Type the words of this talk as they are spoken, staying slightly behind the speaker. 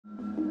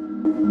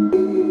Alright,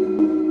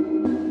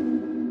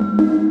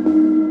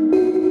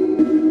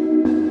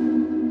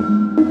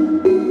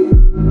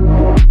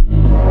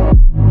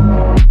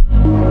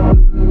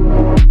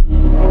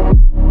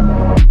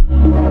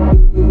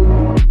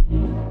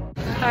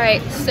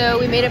 so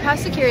we made it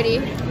past security.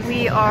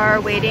 We are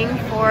waiting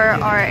for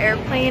our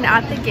airplane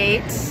at the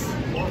gates.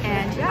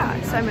 And yeah,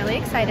 so I'm really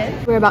excited.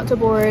 We're about to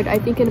board, I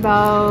think in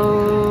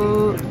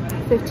about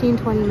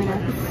 15-20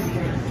 minutes.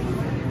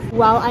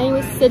 While I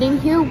was sitting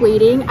here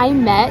waiting, I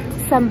met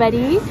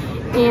somebody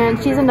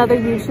and she's another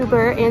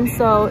YouTuber, and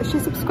so she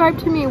subscribed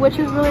to me, which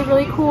is really,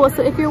 really cool.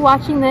 So if you're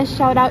watching this,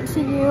 shout out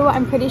to you.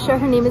 I'm pretty sure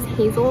her name is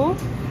Hazel.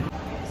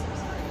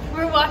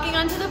 We're walking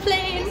onto the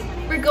plane.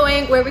 We're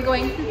going, where are we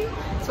going?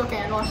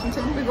 Spokane,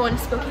 Washington. We're going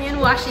to Spokane,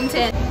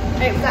 Washington. All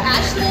right, we got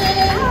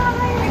Ashlyn.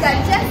 We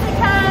got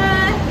Jessica.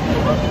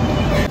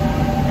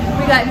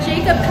 We got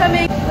Jacob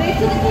coming. Wave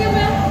to the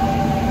camera.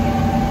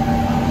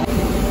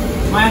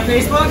 Am I on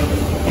Facebook?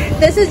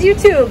 This is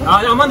YouTube.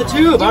 I'm on the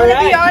tube. All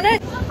right. Be on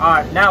it? All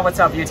right. Now, what's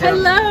up, YouTube?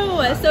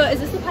 Hello. So, is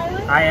this the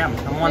pilot? I am.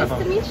 I'm one of them.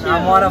 Nice to meet you.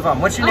 I'm one of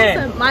them. What's your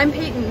name? I'm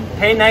Peyton.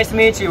 Hey, nice to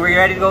meet you. Were you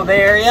ready to go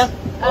Bay Area?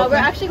 We're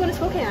actually going to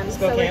Spokane.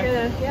 So we're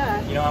gonna,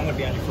 yeah. You know, I'm going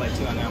to be on your flight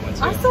too on that one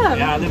too. Awesome.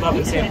 Yeah, I live up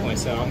in Sandpoint,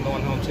 so I'm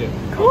going home too.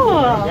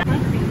 Cool.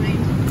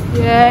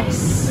 Yeah.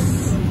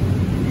 Yes.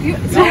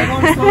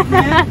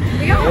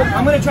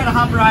 I'm going to try to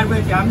hop a ride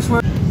with you. I'm just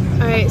worried.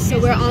 All right, so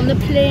we're on the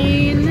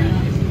plane.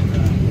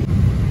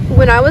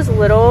 When I was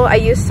little, I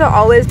used to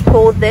always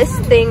pull this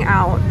thing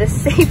out, the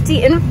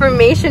safety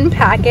information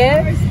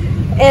packet,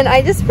 and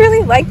I just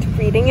really liked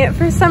reading it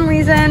for some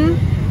reason.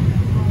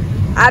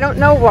 I don't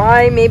know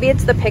why, maybe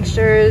it's the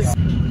pictures.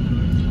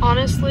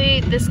 Honestly,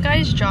 this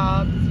guy's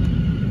job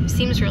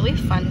seems really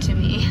fun to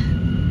me.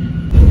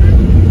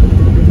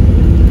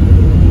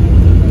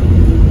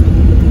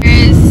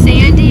 There's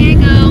San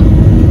Diego.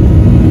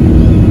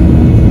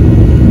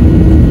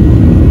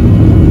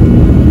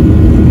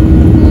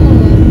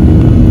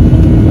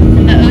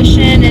 And the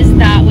ocean is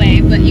that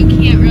way, but you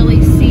can't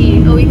really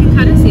see. Oh, we can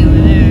kind of see over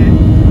there.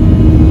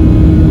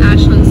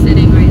 Ashlyn's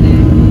sitting right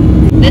there.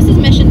 This is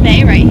Mission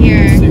Bay right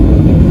here.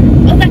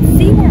 Oh, that's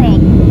SeaWorld.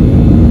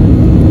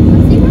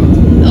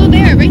 SeaWorld? Oh,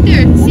 there, right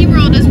there.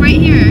 SeaWorld is right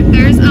here.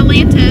 There's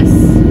Atlantis.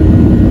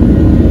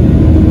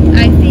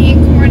 I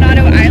think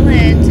Coronado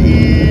Island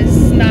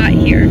is not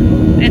here.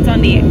 It's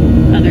on the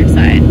other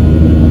side.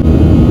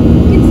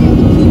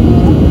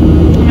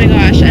 Oh my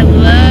gosh, I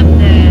love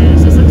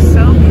this. This looks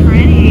so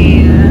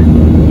pretty.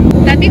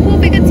 That'd be cool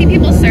if we could see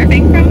people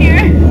surfing from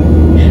here.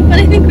 But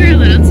I think we're a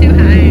little too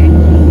high.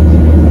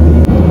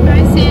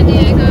 Bye, San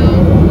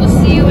Diego. We'll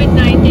see you in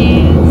 9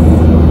 days.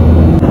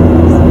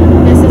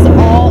 This is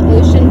all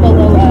ocean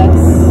below us.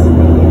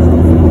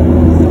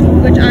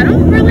 Which I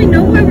don't really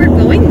know where we're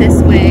going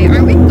this way.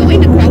 Are we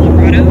going to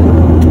Colorado?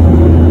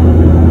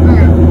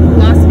 Or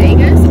Las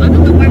Vegas? I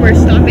don't know where we're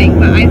stopping,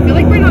 but I feel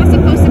like we're not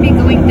supposed to be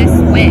going this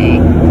way.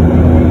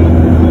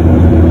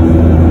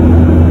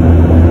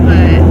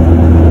 But,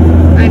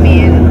 I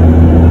mean,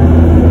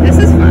 this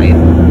is fine.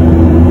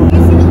 You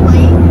see the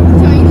light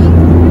shining?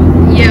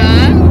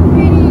 Yeah.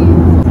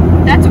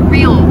 That's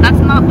real. That's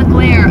not the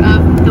glare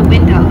of the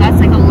window. That's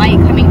like a light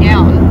coming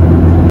down.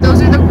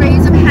 Those are the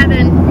rays of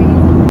heaven.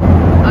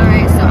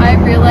 Alright, so I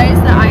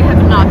realized that I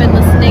have not been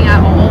listening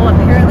at all.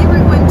 Apparently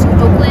we're going to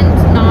Oakland,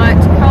 not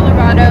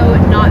Colorado,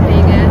 not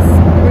Vegas.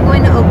 We're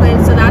going to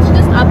Oakland, so that's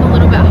just up a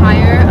little bit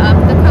higher up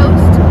the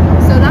coast.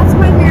 So that's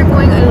why we are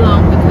going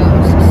along the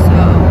coast. So,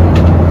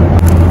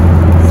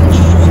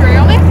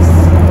 trail mix?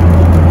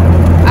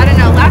 I don't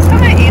know. Last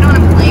time I ate on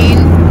a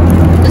plane,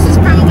 this is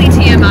probably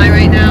TMI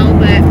right now,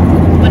 but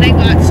when I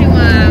got to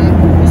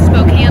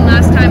Spokane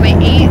last time, I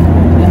ate,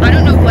 I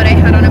don't know what I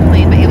had on a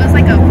plane, but it was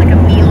like a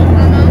meal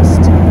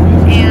almost,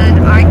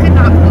 and I could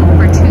not poop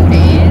for 2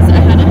 days. I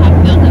had to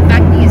have filled with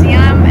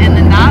magnesium, and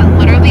then that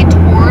literally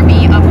tore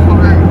me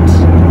apart.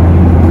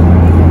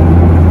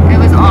 It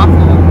was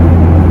awful.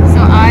 So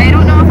I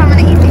don't know if I'm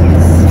gonna eat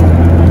these.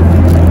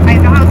 I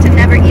vow to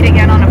never eat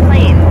again on a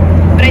plane,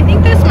 but I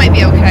think this might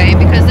be okay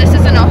because this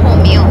isn't a whole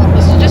meal.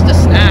 This is just a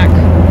snack.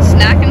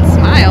 Snack and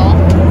smile.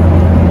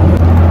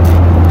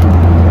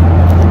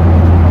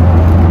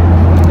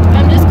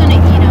 I'm just gonna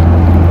eat them.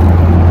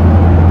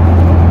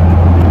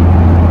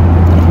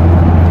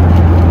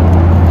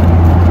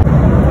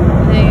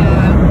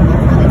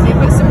 They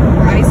put some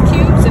rice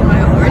cubes in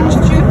my orange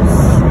juice.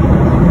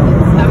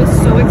 I was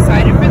so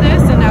excited for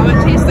this, and now it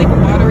tastes like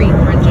watery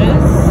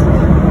oranges,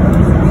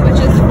 which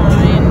is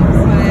fine,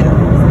 but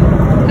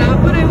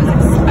not what I was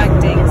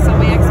expecting, so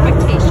my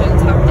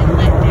expectations have been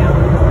let down.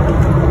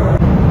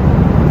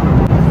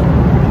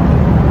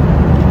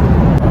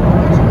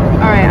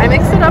 Alright, I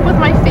mixed it up with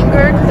my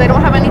finger because I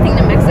don't have anything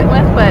to mix it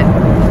with, but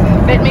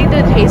it made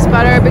it taste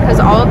better because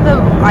all of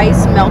the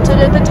ice melted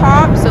at the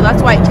top, so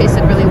that's why it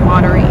tasted really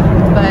watery.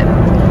 But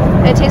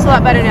it tastes a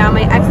lot better now.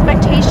 My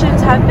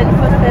expectations have been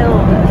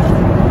fulfilled.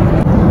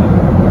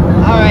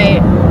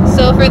 Alright,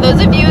 so for those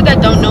of you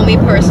that don't know me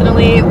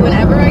personally,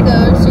 whenever I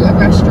go to a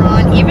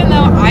restaurant, even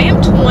though I am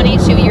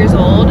 22 years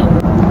old,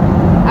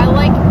 I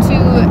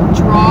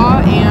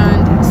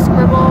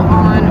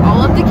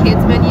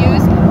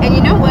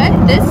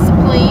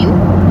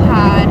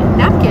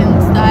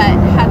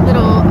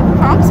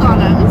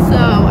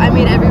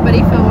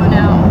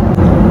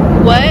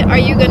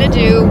gonna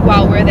do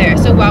while we're there.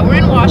 So while we're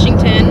in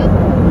Washington,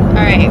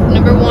 all right,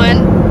 number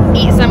 1,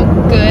 eat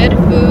some good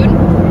food.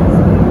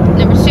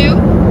 Number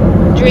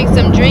 2, drink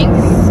some drinks,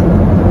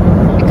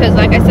 because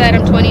like I said,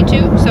 I'm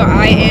 22, so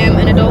I am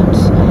an adult.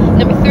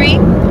 Number 3,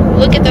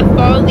 look at the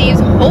fall leaves,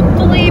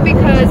 hopefully,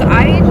 because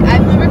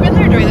I've never been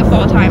there during the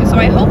fall time, so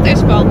I hope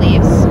there's fall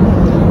leaves.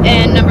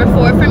 And number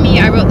 4 for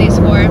me, I wrote these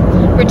for,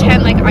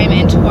 pretend like I'm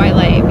in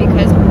Twilight,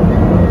 because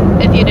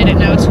if you didn't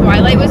know,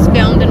 Twilight was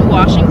filmed in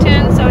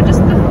Washington, so just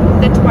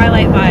the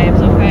Twilight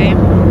vibes, okay?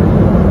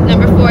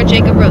 Number 4,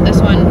 Jacob wrote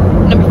this one.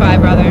 Number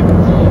 5, rather.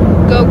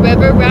 Go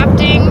river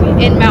rafting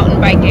and mountain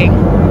biking.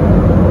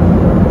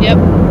 Yep.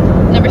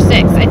 Number 6,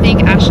 I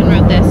think Ashton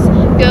wrote this.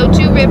 Go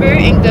to river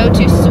and go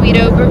to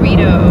Sweeto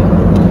Burrito.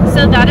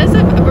 So that is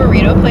a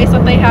burrito place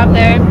that they have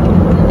there.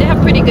 They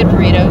have pretty good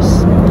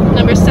burritos.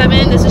 Number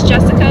 7, this is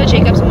Jessica,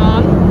 Jacob's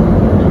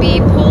mom. Be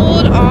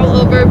pulled all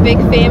over big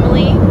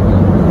family.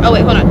 Oh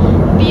wait, hold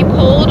on. Be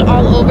pulled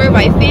all over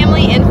by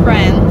family and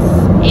friends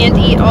and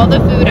eat all the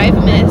food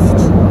I've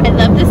missed. I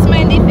love the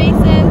smiley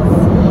faces.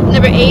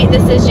 Number 8,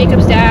 this is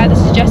Jacob's dad. This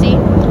is Jesse.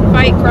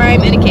 Fight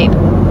crime in a cape.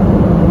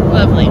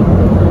 Lovely.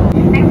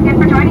 Thanks again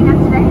for joining us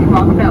today.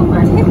 Welcome to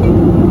Oakland.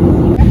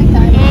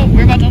 Oh,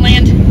 we're about to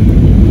land.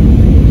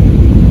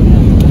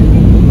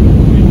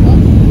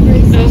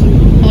 Oh,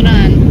 hold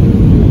on.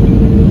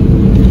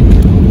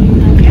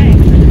 Okay.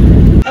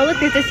 Oh look,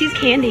 there's a See's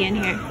candy in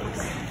here.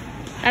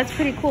 That's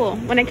pretty cool.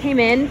 When I came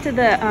into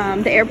the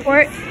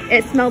airport,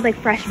 it smelled like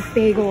fresh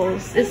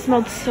bagels. It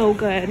smelled so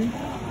good.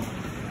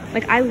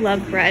 Like, I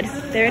love bread.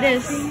 There it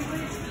is.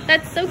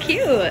 That's so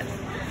cute.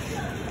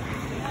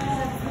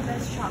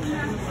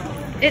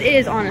 It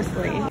is,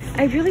 honestly.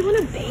 I really want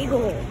a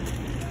bagel.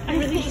 I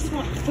really just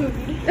want food.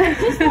 I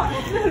just want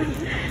food.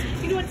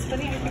 You know what's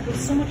funny? I think there's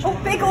so much. Oh,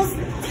 bagels!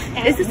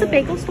 Is this a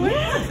bagel store?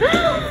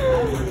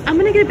 I'm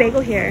gonna get a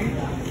bagel here.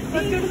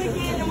 Let's go to the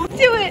gate.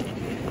 Do it!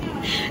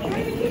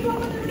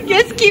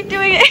 Just keep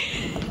doing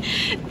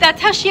it.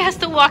 That's how she has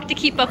to walk to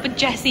keep up with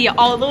Jesse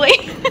all the way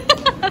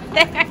up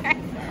there.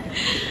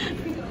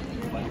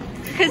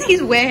 Because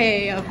he's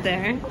way up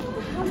there.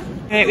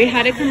 Alright, we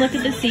had to come look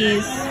at the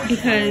Seas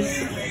because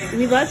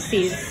we love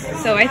Seas.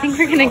 So I think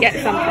we're gonna get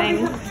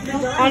something.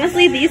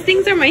 Honestly, these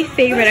things are my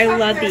favorite. I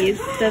love these.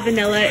 The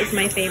vanilla is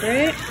my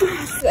favorite.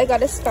 I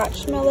got a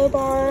Scotchmallow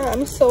bar.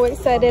 I'm so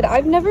excited.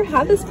 I've never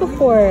had this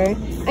before.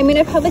 I mean,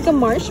 I've had like a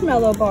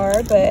marshmallow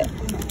bar, but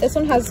this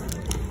one has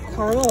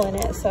caramel in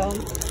it, so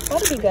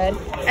that'll be good.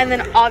 And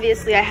then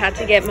obviously I had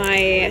to get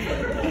my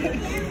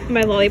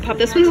lollipop.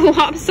 This one's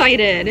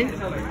lopsided,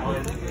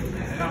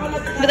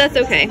 but that's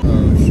okay.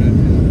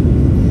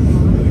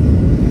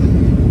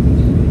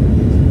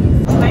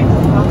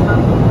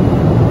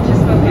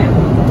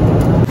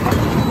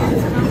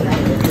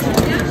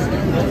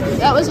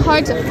 That was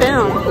hard to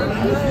film.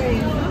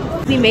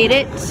 We made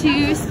it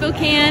to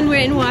Spokane. We're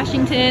in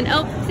Washington.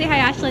 Oh, say hi,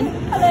 Ashlyn.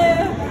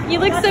 Hello. You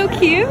look so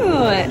cute.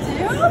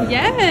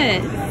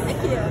 Yes.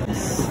 Thank you.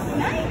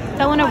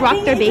 I want to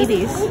rock their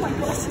babies. Oh my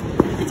gosh.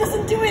 It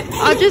doesn't do it.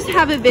 I'll just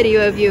have a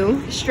video of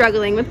you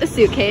struggling with the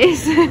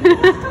suitcase.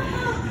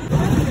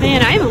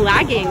 Man, I'm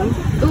lagging.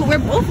 Ooh, we're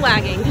both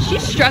lagging. Is she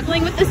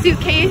struggling with the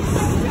suitcase?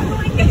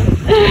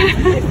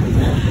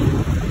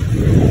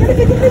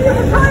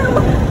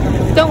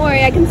 Don't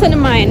worry, I can send a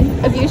mine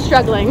of you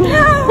struggling. No.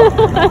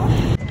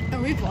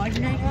 Are we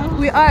vlogging right now?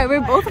 We are.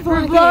 We're both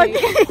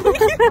vlogging.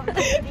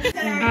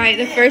 All right,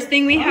 the first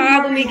thing we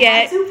have when we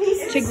get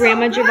to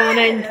Grandma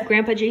Giovanna and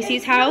Grandpa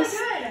JC's house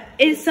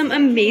is some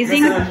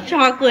amazing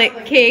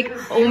chocolate cake.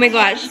 Oh my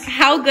gosh,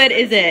 how good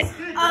is it?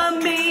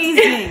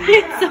 Amazing.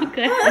 It's so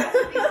good.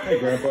 Hey,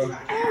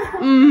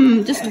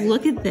 Grandpa. Just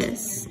look at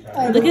this.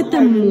 Look at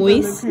the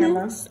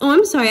moistness. Oh,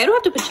 I'm sorry. I don't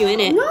have to put you in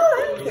it. No,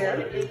 I don't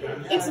care.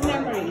 It's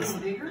memories.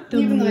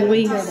 The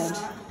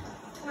moist.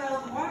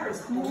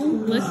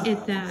 Look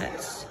at that.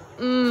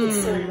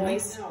 It's so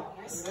moist.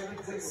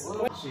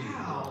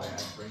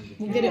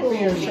 We'll get it for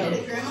your show.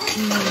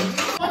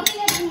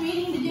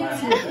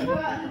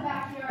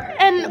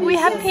 And we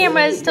have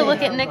cameras to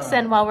look at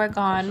Nixon while we're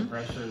gone.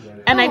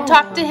 And I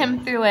talked to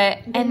him through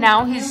it, and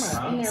now he's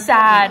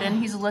sad and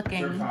he's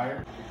looking.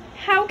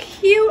 How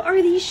cute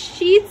are these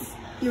sheets?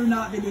 You're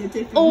not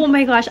videotaping. Oh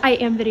my gosh, I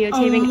am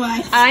videotaping. Oh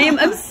my I am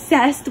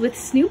obsessed with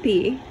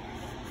Snoopy.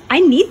 I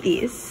need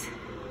these.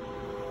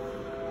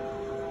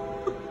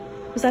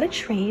 Was that a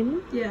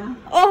train? Yeah.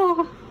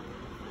 Oh,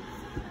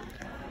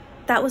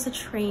 that was a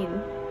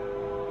train.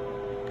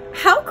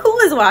 How cool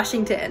is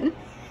Washington?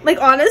 Like,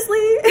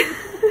 honestly,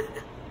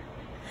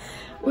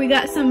 we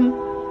got some.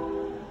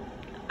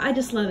 I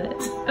just love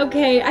it.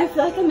 Okay, I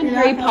feel like I'm in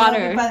Harry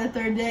Potter. By the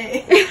third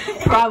day.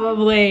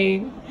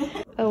 Probably.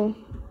 Oh,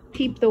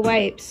 peep the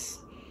wipes.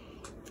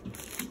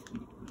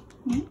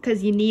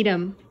 Because you need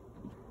them.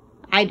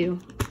 I do.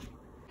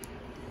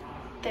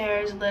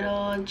 There's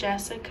little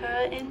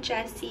Jessica and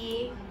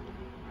Jesse.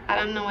 I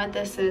don't know what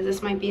this is.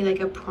 This might be like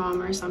a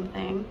prom or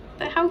something.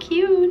 But how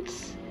cute.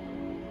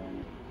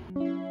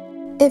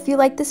 If you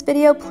like this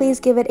video, please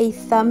give it a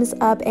thumbs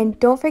up and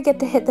don't forget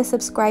to hit the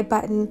subscribe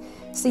button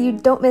so you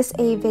don't miss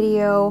a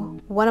video,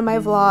 one of my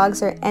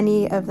vlogs, or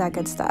any of that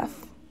good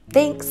stuff.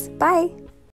 Thanks, bye!